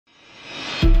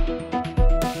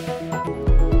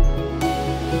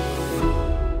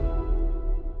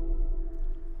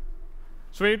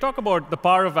So when you talk about the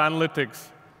power of analytics,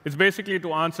 it's basically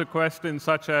to answer questions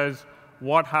such as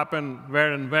what happened,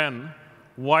 where and when,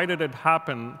 why did it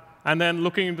happen, and then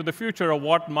looking into the future of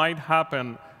what might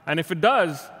happen. And if it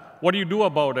does, what do you do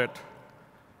about it?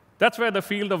 That's where the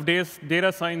field of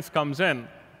data science comes in.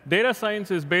 Data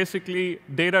science is basically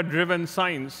data-driven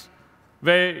science,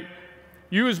 where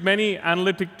you use many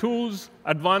analytic tools,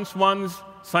 advanced ones,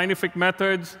 scientific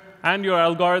methods, and your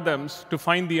algorithms to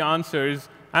find the answers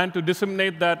and to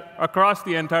disseminate that across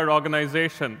the entire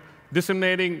organization,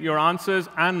 disseminating your answers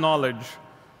and knowledge.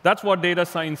 That's what data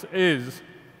science is.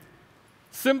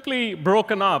 Simply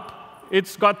broken up,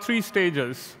 it's got 3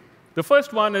 stages. The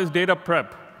first one is data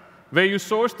prep, where you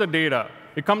source the data.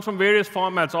 It comes from various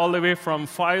formats, all the way from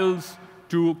files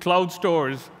to cloud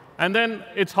stores. And then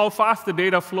it's how fast the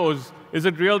data flows. Is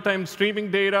it real-time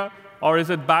streaming data, or is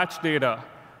it batch data?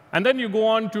 And then you go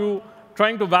on to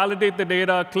trying to validate the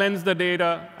data, cleanse the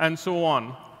data, and so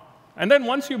on. And then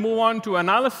once you move on to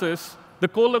analysis, the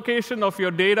co-location of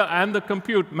your data and the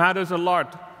compute matters a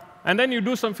lot. And then you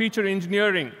do some feature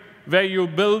engineering, where you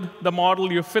build the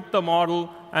model, you fit the model,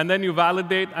 and then you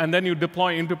validate, and then you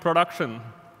deploy into production.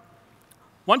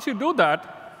 Once you do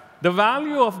that, the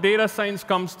value of data science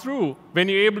comes through when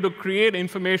you're able to create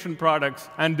information products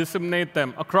and disseminate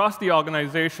them across the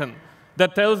organization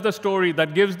that tells the story,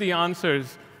 that gives the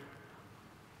answers.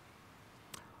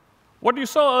 What you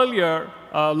saw earlier,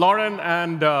 Lauren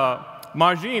and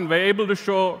Margine were able to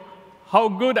show how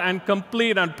good and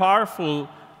complete and powerful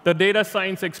the data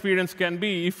science experience can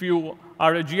be if you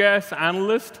are a GIS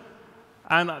analyst,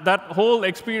 and that whole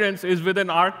experience is within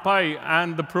ArcPy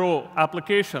and the Pro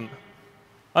application.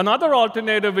 Another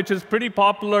alternative, which is pretty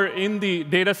popular in the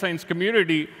data science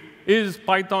community, is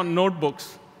Python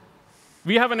notebooks.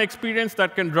 We have an experience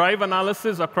that can drive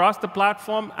analysis across the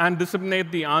platform and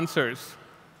disseminate the answers.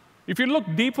 If you look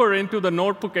deeper into the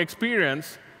notebook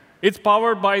experience, it's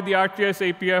powered by the ArcGIS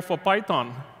API for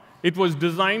Python. It was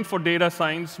designed for data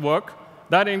science work.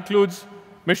 That includes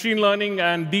machine learning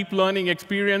and deep learning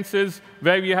experiences,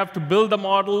 where you have to build the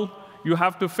model, you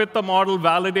have to fit the model,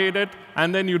 validate it,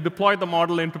 and then you deploy the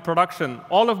model into production.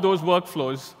 All of those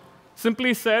workflows.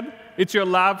 Simply said, it's your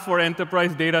lab for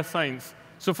enterprise data science.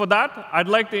 So for that, I'd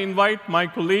like to invite my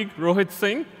colleague, Rohit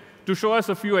Singh, to show us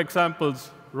a few examples.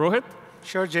 Rohit?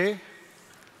 Sure, Jay.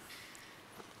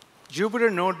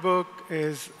 Jupyter Notebook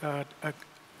is an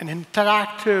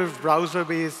interactive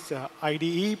browser-based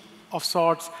IDE of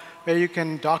sorts, where you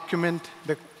can document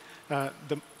the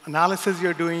analysis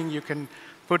you're doing. You can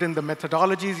put in the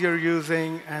methodologies you're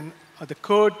using and the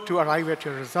code to arrive at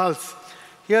your results.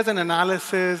 Here's an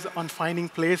analysis on finding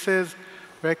places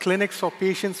where clinics for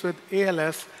patients with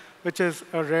ALS, which is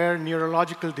a rare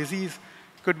neurological disease,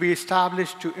 could be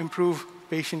established to improve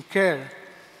patient care.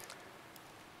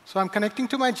 So I'm connecting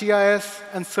to my GIS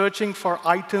and searching for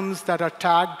items that are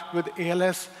tagged with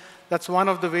ALS. That's one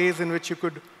of the ways in which you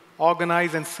could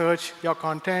organize and search your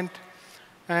content.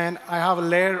 And I have a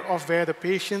layer of where the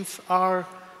patients are,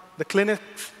 the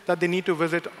clinics that they need to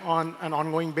visit on an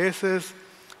ongoing basis,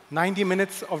 90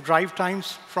 minutes of drive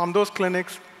times from those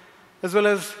clinics, as well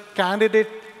as candidate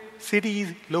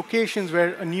cities, locations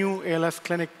where a new ALS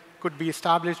clinic could be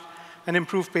established and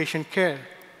improve patient care.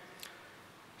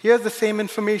 Here's the same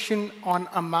information on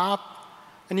a map,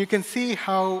 and you can see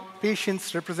how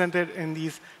patients represented in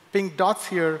these pink dots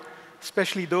here,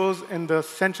 especially those in the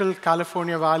central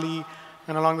California Valley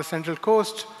and along the Central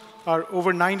Coast, are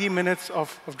over 90 minutes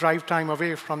of drive time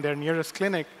away from their nearest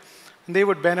clinic, and they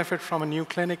would benefit from a new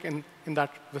clinic in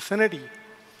that vicinity.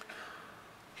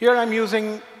 Here I'm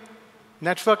using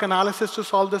network analysis to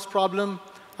solve this problem.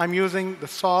 I'm using the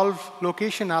solve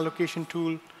location allocation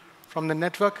tool from the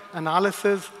network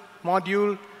analysis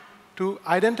module to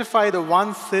identify the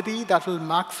one city that will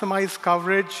maximize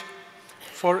coverage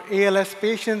for ALS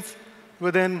patients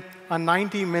within a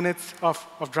 90 minutes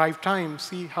of drive time.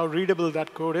 See how readable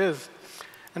that code is.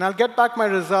 And I'll get back my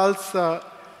results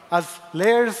as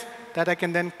layers that I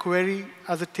can then query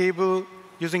as a table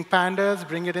using pandas,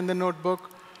 bring it in the notebook,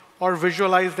 or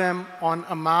visualize them on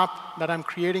a map that I'm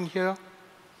creating here.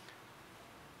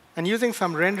 And using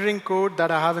some rendering code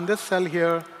that I have in this cell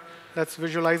here, let's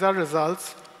visualize our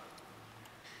results.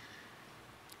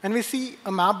 And we see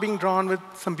a map being drawn with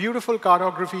some beautiful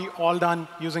cartography, all done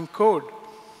using code.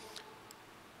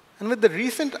 And with the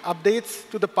recent updates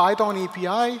to the Python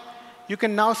API, you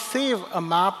can now save a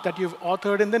map that you've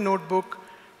authored in the notebook,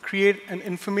 create an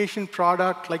information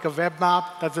product like a web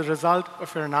map that's a result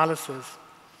of your analysis.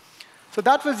 So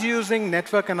that was using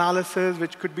network analysis,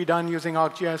 which could be done using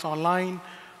ArcGIS Online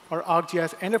or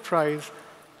ArcGIS Enterprise.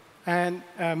 And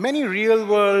many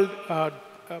real-world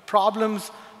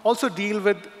problems also deal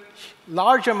with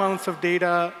large amounts of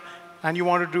data, and you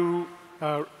want to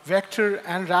do vector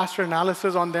and raster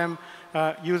analysis on them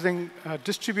using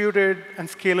distributed and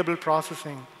scalable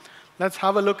processing. Let's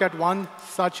have a look at one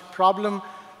such problem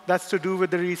that's to do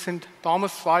with the recent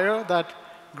Thomas fire that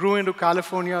grew into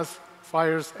California's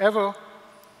fires ever.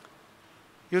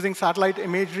 Using satellite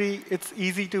imagery, it's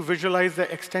easy to visualize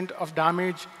the extent of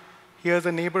damage. Here's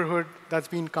a neighborhood that's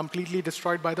been completely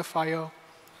destroyed by the fire.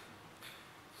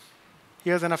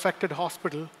 Here's an affected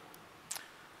hospital.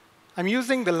 I'm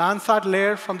using the Landsat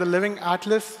layer from the Living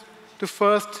Atlas to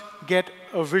first get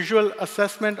a visual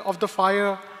assessment of the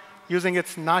fire using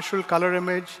its natural color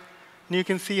image. And you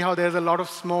can see how there's a lot of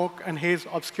smoke and haze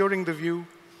obscuring the view.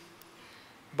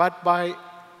 But by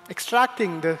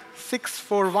extracting the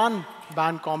 641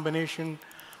 band combination,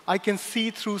 I can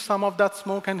see through some of that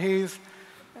smoke and haze,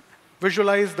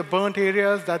 visualize the burnt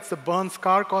areas. That's the burn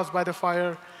scar caused by the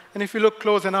fire. And if you look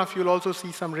close enough, you'll also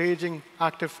see some raging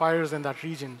active fires in that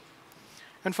region.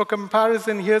 And for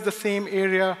comparison, here's the same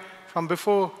area from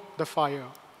before the fire.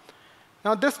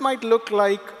 Now, this might look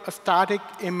like a static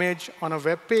image on a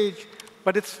web page,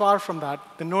 but it's far from that.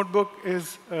 The notebook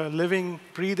is a living,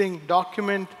 breathing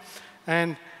document,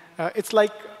 and it's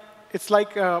like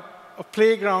a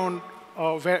playground,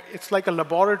 where it's like a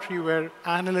laboratory where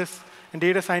analysts and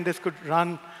data scientists could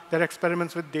run their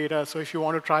experiments with data. So if you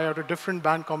want to try out a different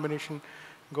band combination,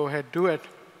 go ahead, do it.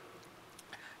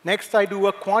 Next, I do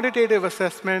a quantitative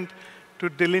assessment to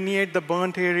delineate the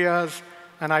burnt areas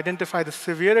and identify the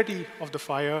severity of the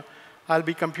fire. I'll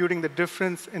be computing the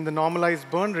difference in the normalized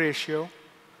burn ratio.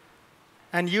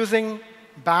 And using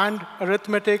band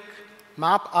arithmetic,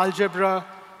 map algebra,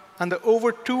 and the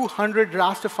over 200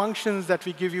 raster functions that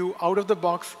we give you out of the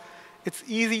box, it's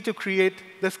easy to create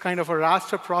this kind of a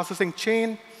raster processing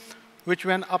chain, which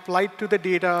when applied to the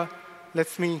data,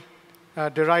 lets me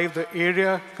derive the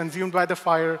area consumed by the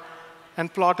fire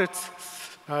and plot its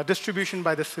distribution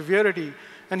by the severity.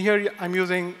 And here I'm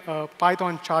using a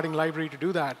Python charting library to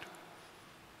do that.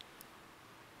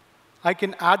 I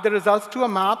can add the results to a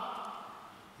map,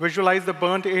 visualize the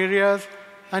burnt areas,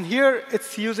 and here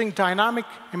it's using dynamic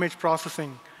image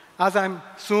processing. As I'm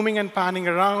zooming and panning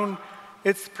around,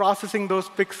 it's processing those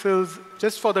pixels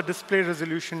just for the display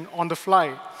resolution on the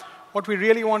fly. What we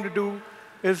really want to do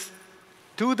is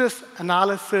do this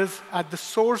analysis at the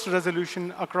source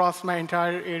resolution across my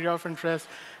entire area of interest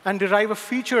and derive a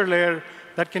feature layer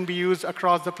that can be used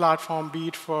across the platform, be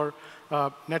it for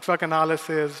network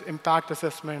analysis, impact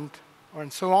assessment,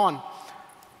 and so on.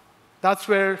 That's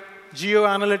where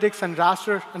geoanalytics and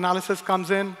raster analysis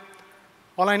comes in.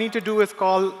 All I need to do is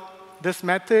call this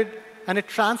method, and it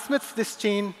transmits this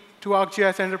chain to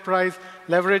ArcGIS Enterprise,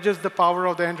 leverages the power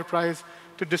of the enterprise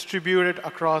to distribute it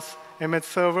across image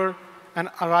server, and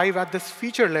arrive at this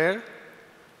feature layer,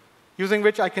 using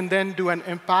which I can then do an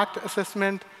impact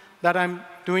assessment that I'm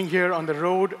doing here on the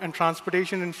road and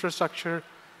transportation infrastructure,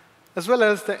 as well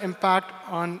as the impact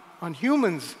on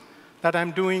humans that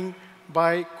I'm doing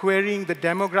by querying the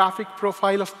demographic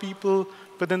profile of people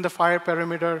within the fire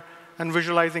perimeter and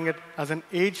visualizing it as an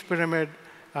age pyramid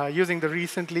using the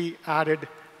recently added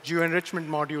geo-enrichment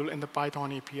module in the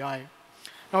Python API.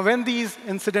 Now, when these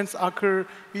incidents occur,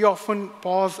 we often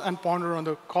pause and ponder on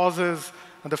the causes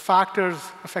and the factors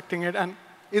affecting it, and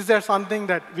is there something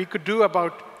that we could do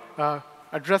about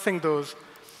addressing those?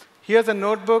 Here's a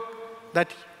notebook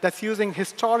that's using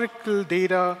historical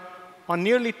data on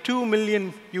nearly 2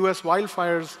 million US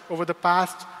wildfires over the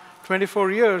past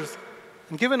 24 years.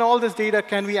 And given all this data,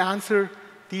 can we answer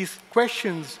these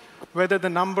questions, whether the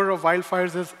number of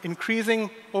wildfires is increasing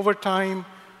over time,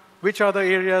 which are the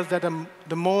areas that are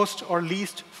the most or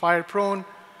least fire-prone,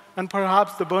 and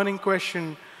perhaps the burning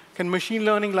question, can machine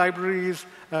learning libraries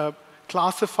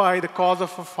classify the cause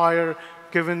of a fire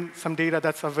given some data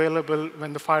that's available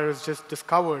when the fire is just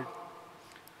discovered?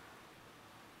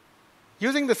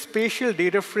 Using the spatial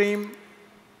data frame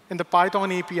in the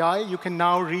Python API, you can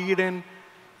now read in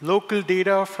local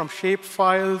data from shape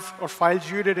files or file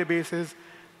geodatabases,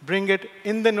 bring it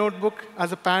in the notebook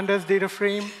as a pandas data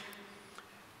frame.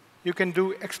 You can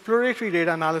do exploratory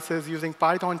data analysis using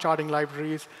Python charting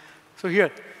libraries. So here,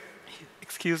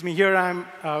 here I'm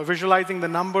visualizing the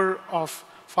number of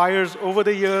fires over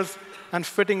the years and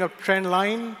fitting a trend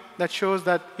line that shows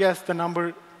that, yes, the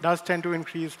number does tend to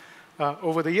increase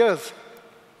over the years.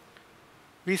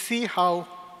 We see how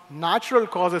natural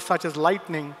causes such as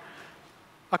lightning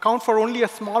account for only a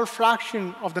small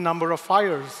fraction of the number of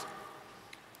fires.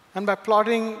 And by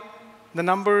plotting the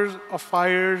numbers of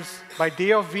fires by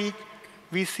day of week,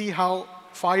 we see how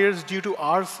fires due to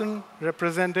arson,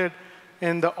 represented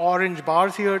in the orange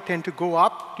bars here tend to go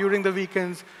up during the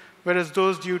weekends, whereas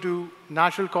those due to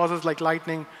natural causes like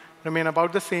lightning remain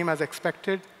about the same as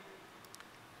expected.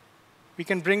 We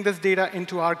can bring this data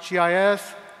into ArcGIS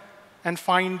and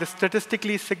find the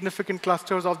statistically significant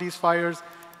clusters of these fires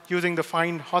using the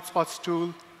Find Hotspots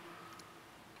tool.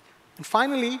 And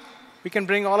finally, we can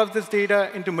bring all of this data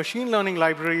into machine learning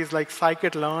libraries like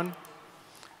scikit-learn.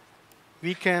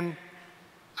 We can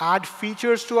add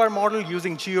features to our model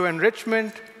using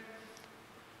geo-enrichment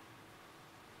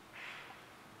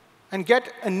and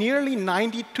get a nearly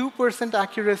 92%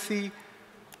 accuracy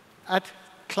at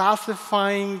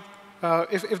classifying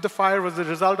if the fire was the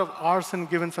result of arson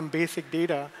given some basic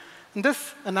data. And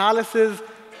this analysis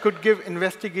could give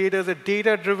investigators a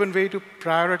data-driven way to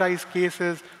prioritize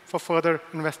cases for further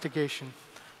investigation.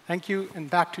 Thank you, and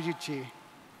back to you, Jay.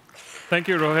 Thank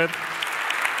you, Rohit.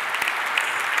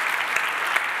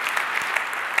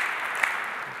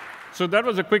 So that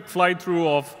was a quick fly-through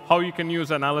of how you can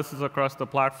use analysis across the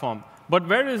platform. But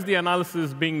where is the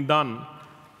analysis being done?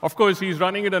 Of course, he's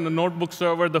running it in a notebook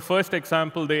server. The first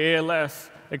example, the ALS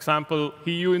example,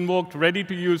 he invoked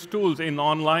ready-to-use tools in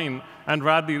online and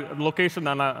ran the location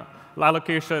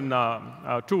allocation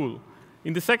tool.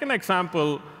 In the second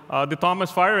example, the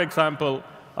Thomas Fire example,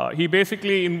 he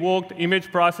basically invoked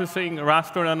image processing,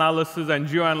 raster analysis, and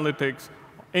geoanalytics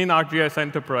in ArcGIS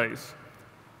Enterprise.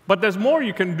 But there's more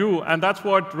you can do, and that's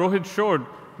what Rohit showed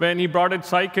when he brought in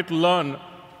scikit-learn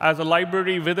as a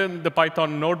library within the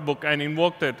Python notebook and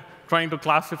invoked it, trying to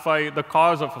classify the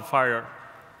cause of a fire.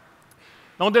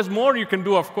 Now, there's more you can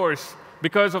do, of course,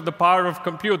 because of the power of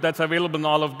compute that's available in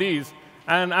all of these.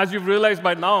 And as you've realized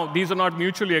by now, these are not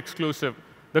mutually exclusive.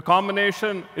 The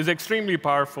combination is extremely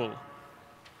powerful.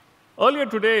 Earlier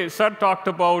today, Sud talked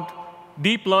about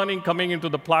deep learning coming into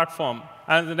the platform.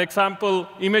 As an example,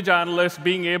 image analysts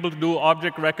being able to do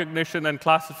object recognition and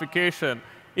classification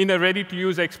in a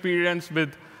ready-to-use experience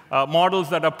with models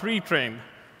that are pre-trained.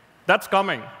 That's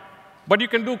coming. But you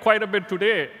can do quite a bit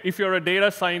today if you're a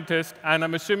data scientist, and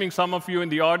I'm assuming some of you in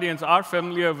the audience are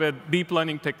familiar with deep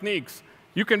learning techniques.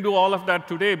 You can do all of that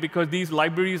today because these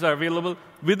libraries are available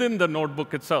within the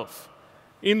notebook itself.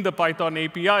 In the Python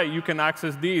API, you can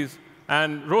access these.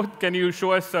 And Rohit, can you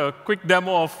show us a quick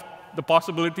demo of the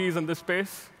possibilities in this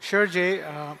space? Sure, Jay.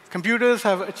 Computers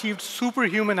have achieved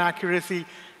superhuman accuracy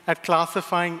at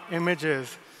classifying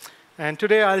images. And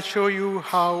today, I'll show you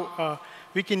how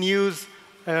we can use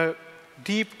a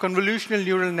deep convolutional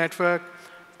neural network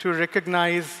to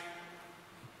recognize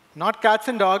not cats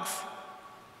and dogs,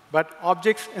 but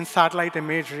objects in satellite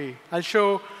imagery. I'll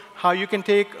show how you can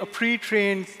take a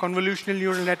pre-trained convolutional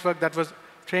neural network that was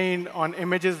trained on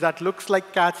images that looks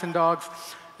like cats and dogs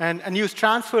and use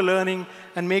transfer learning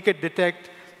and make it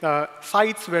detect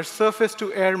sites where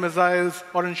surface-to-air missiles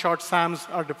or, in short, SAMs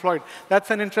are deployed. That's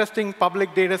an interesting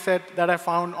public data set that I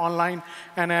found online,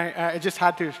 and I just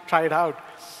had to try it out.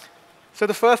 So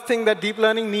the first thing that deep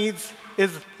learning needs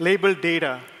is labeled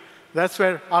data. That's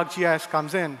where ArcGIS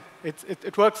comes in.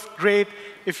 It works great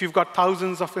if you've got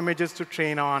thousands of images to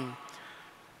train on.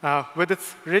 With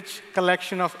its rich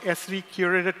collection of Esri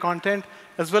curated content,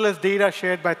 as well as data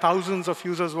shared by thousands of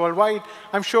users worldwide,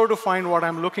 I'm sure to find what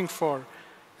I'm looking for.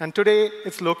 And today,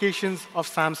 it's locations of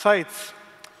SAM sites.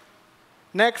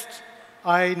 Next,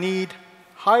 I need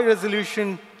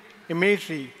high-resolution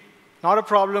imagery. Not a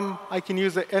problem. I can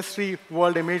use the Esri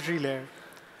world imagery layer.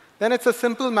 Then it's a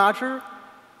simple matter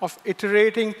of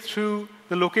iterating through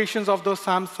the locations of those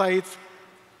SAM sites,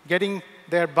 getting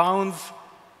their bounds,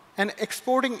 and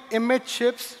exporting image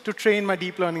chips to train my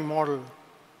deep learning model.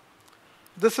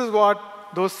 This is what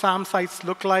those SAM sites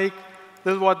look like.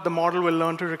 This is what the model will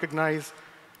learn to recognize.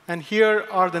 And here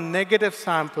are the negative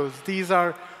samples. These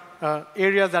are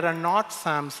areas that are not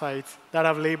SAM sites that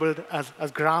I've labeled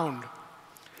as ground.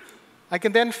 I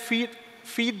can then feed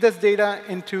this data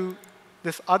into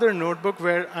this other notebook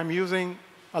where I'm using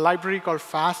a library called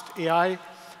FastAI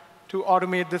to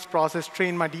automate this process,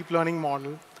 train my deep learning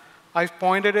model. I've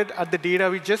pointed it at the data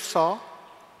we just saw.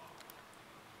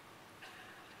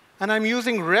 And I'm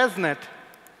using ResNet,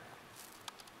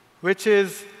 which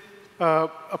is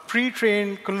a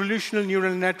pre-trained convolutional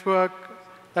neural network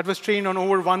that was trained on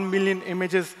over 1 million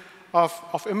images of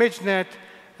ImageNet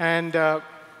and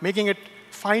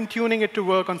fine-tuning it to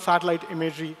work on satellite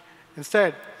imagery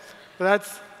instead. So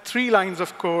that's 3 lines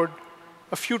of code,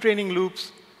 a few training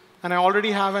loops, and I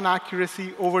already have an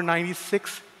accuracy over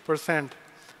 96%.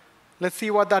 Let's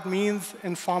see what that means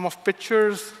in form of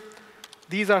pictures.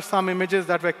 These are some images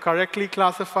that were correctly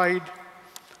classified.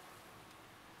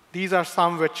 These are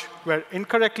some which were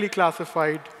incorrectly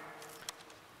classified.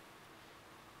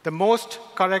 the most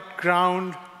correct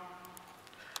ground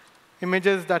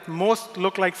images that most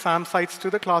look like SAM sites to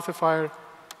the classifier,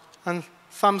 and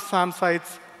some SAM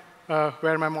sites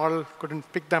where my model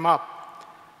couldn't pick them up.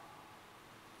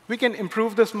 We can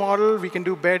improve this model. We can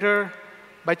do better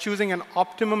by choosing an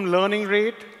optimum learning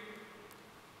rate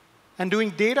and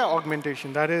doing data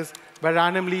augmentation. That is, by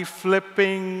randomly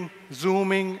flipping,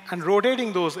 zooming, and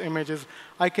rotating those images,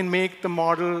 I can make the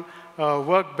model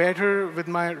work better with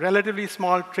my relatively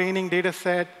small training data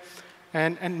set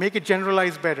and make it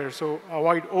generalize better, so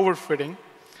avoid overfitting.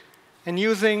 And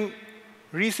using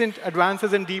recent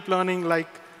advances in deep learning, like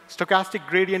stochastic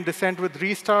gradient descent with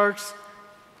restarts,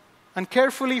 and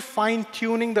carefully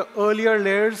fine-tuning the earlier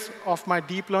layers of my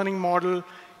deep learning model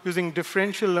using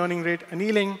differential learning rate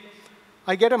annealing,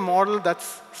 I get a model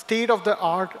that's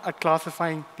state-of-the-art at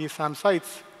classifying these SAM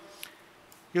sites.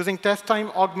 Using test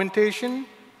time augmentation,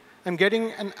 I'm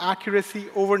getting an accuracy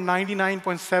over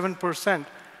 99.7%.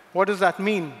 What does that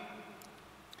mean?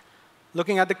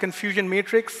 Looking at the confusion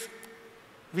matrix,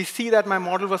 we see that my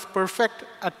model was perfect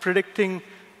at predicting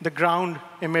the ground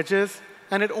images,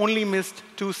 and it only missed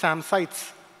 2 SAM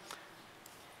sites.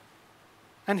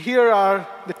 And here are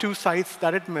the 2 sites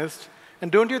that it missed.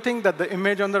 And don't you think that the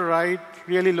image on the right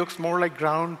really looks more like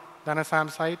ground than a SAM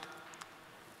site?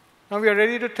 Now we are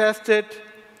ready to test it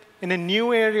in a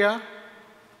new area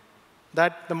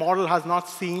that the model has not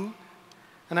seen.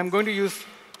 And I'm going to use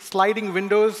sliding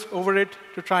windows over it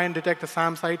to try and detect a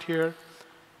SAM site here.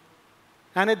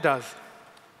 And it does.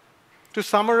 To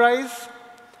summarize,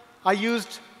 I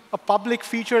used a public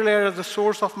feature layer as the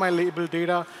source of my label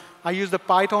data. I used the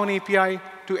Python API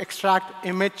to extract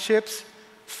image chips,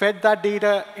 fed that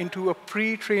data into a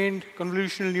pre-trained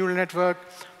convolutional neural network,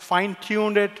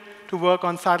 fine-tuned it to work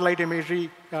on satellite imagery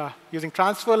using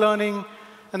transfer learning,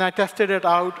 and I tested it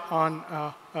out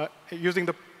on using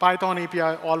the Python API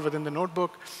all within the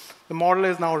notebook. The model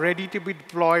is now ready to be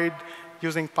deployed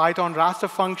using Python raster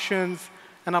functions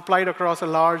and applied across a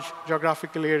large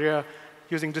geographical area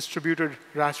using distributed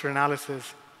raster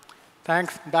analysis.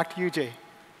 Thanks. Back to you, Jay.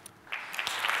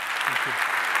 Thank you.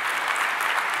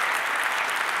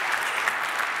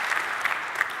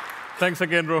 Thanks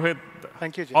again, Rohit.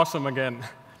 Thank you, Jay. Awesome again.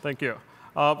 Thank you.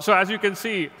 So as you can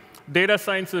see, data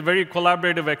science is a very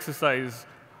collaborative exercise.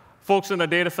 Folks in the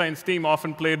data science team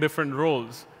often play different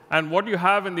roles. And what you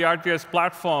have in the ArcGIS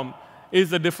platform is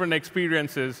the different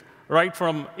experiences, right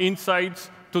from insights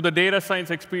to the data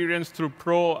science experience through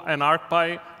Pro and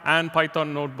ArcPy and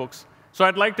Python notebooks. So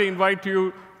I'd like to invite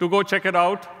you to go check it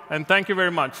out. And thank you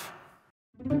very much.